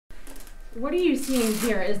What are you seeing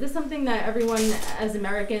here? Is this something that everyone as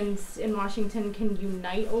Americans in Washington can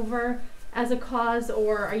unite over as a cause,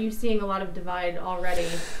 or are you seeing a lot of divide already?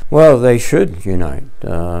 Well, they should unite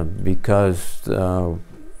because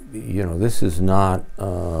this is not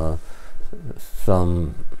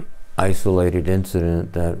some isolated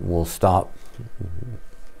incident that will stop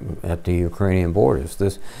at the Ukrainian borders.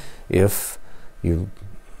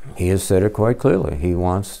 He has said it quite clearly. He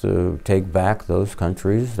wants to take back those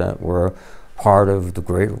countries that were part of the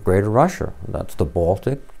greater Russia. That's the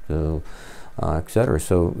Baltic, etc.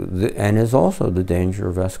 So, and is also the danger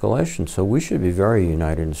of escalation. So we should be very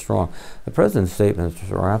united and strong. The president's statements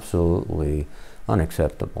are absolutely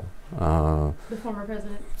unacceptable. The former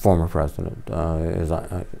president? Former president.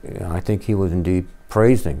 I think he was indeed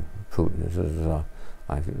praising Putin. As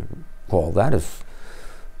I call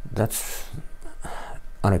that's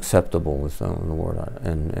unacceptable is the word,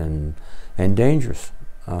 and dangerous.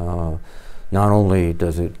 Not only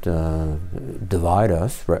does it divide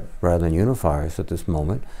us rather than unify us at this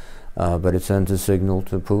moment, but it sends a signal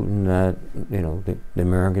to Putin that the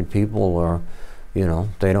American people are,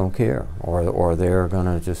 they don't care, or they're going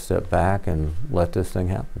to just step back and let this thing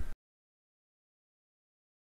happen.